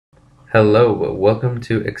Hello, welcome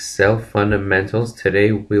to Excel Fundamentals.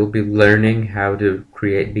 Today we'll be learning how to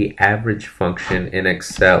create the average function in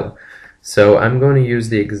Excel. So I'm going to use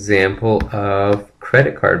the example of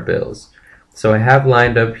credit card bills. So I have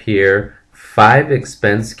lined up here 5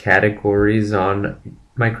 expense categories on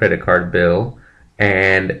my credit card bill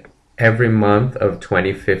and every month of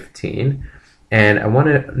 2015. And I want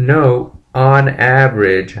to know on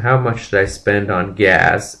average how much did I spend on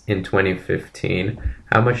gas in 2015.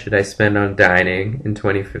 How much did I spend on dining in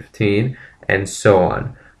 2015, and so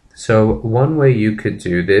on. So one way you could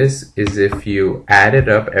do this is if you added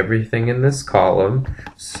up everything in this column.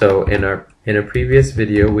 So in a previous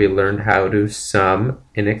video we learned how to sum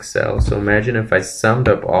in Excel. So imagine if I summed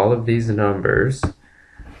up all of these numbers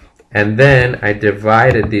and then I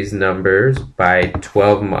divided these numbers by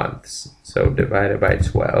 12 months. So divided by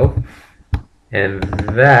 12, and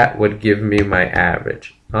that would give me my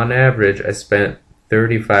average. On average, I spent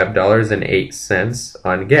 $35.08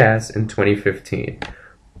 on gas in 2015.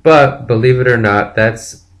 But believe it or not,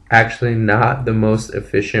 that's actually not the most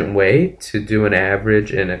efficient way to do an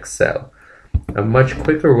average in Excel. A much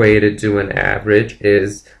quicker way to do an average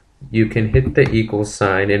is you can hit the equal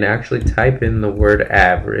sign and actually type in the word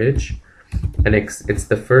average, and it's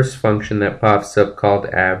the first function that pops up called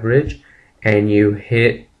average, and you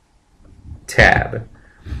hit tab.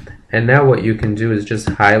 And now what you can do is just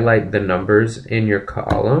highlight the numbers in your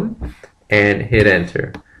column and hit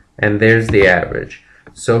enter. And there's the average.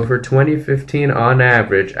 So for 2015, on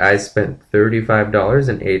average, I spent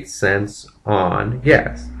 $35.08 on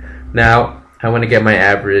gas. Now, I want to get my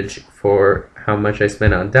average for how much I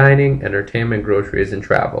spent on dining, entertainment, groceries, and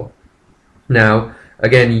travel. Now,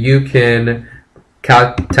 again, you can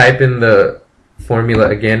type in the formula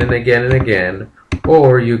again and again and again,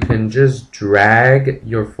 or you can just drag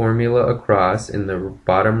your formula across in the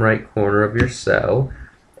bottom right corner of your cell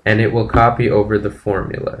and it will copy over the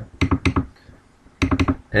formula.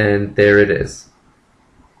 And there it is.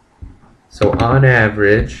 So on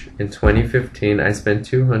average, in 2015, I spent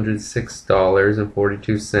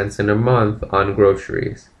 $206.42 in a month on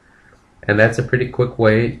groceries. And that's a pretty quick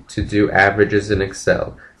way to do averages in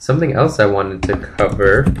Excel. Something else I wanted to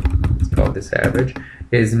cover, let's call this average,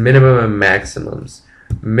 is minimum and maximums.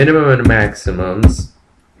 Minimum and maximums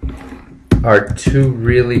are two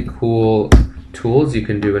really cool tools you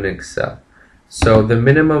can do in Excel. So the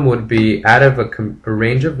minimum would be out of a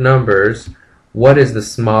range of numbers, what is the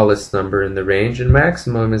smallest number in the range, and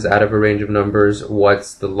maximum is out of a range of numbers,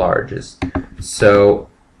 what's the largest. So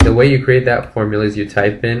the way you create that formula is you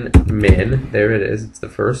type in min, there it is, it's the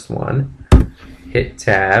first one, hit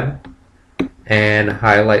tab, and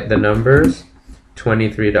highlight the numbers,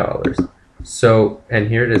 $23. So, and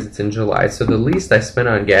here it is, it's in July. So the least I spent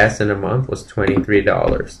on gas in a month was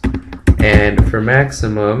 $23. And for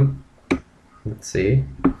maximum, let's see,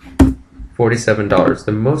 $47.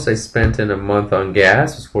 The most I spent in a month on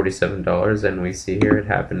gas was $47, and we see here it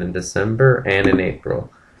happened in December and in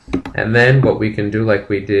April. And then what we can do, like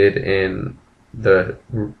we did in the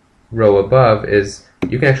row above, is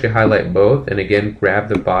you can actually highlight both and again grab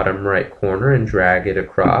the bottom right corner and drag it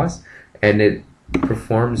across, and it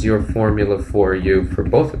performs your formula for you for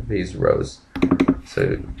both of these rows.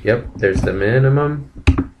 So yep, there's the minimum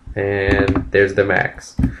and there's the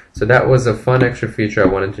max. So that was a fun extra feature I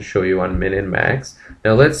wanted to show you on min and max.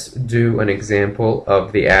 Now let's do an example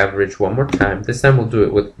of the average one more time. This time we'll do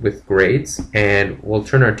it with grades, and we'll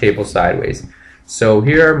turn our table sideways. So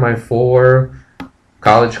here are my 4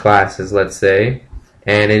 college classes, let's say,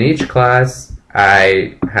 and in each class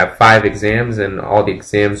I have 5 exams and all the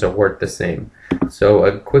exams are worth the same. So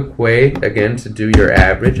a quick way, again, to do your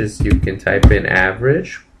average is you can type in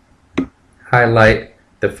average, highlight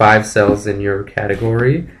the 5 cells in your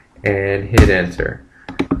category, and hit enter.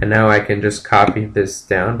 And now I can just copy this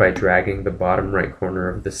down by dragging the bottom right corner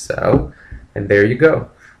of the cell, and there you go.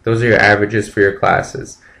 Those are your averages for your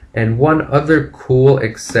classes. And one other cool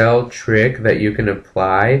Excel trick that you can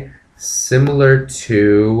apply, similar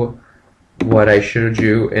to what I showed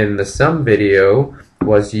you in the sum video,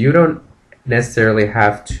 was you don't necessarily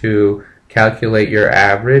have to calculate your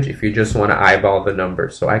average if you just want to eyeball the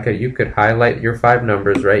numbers. So you could highlight your 5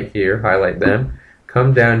 numbers right here, highlight them,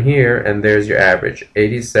 come down here, and there's your average,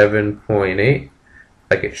 87.8,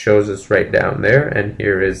 like it shows us right down there, and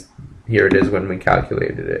here it is when we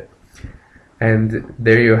calculated it. And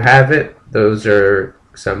there you have it. Those are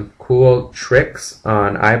some cool tricks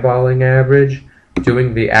on eyeballing average,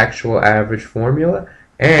 doing the actual average formula,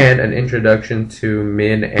 and an introduction to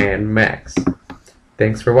min and max.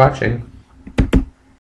 Thanks for watching.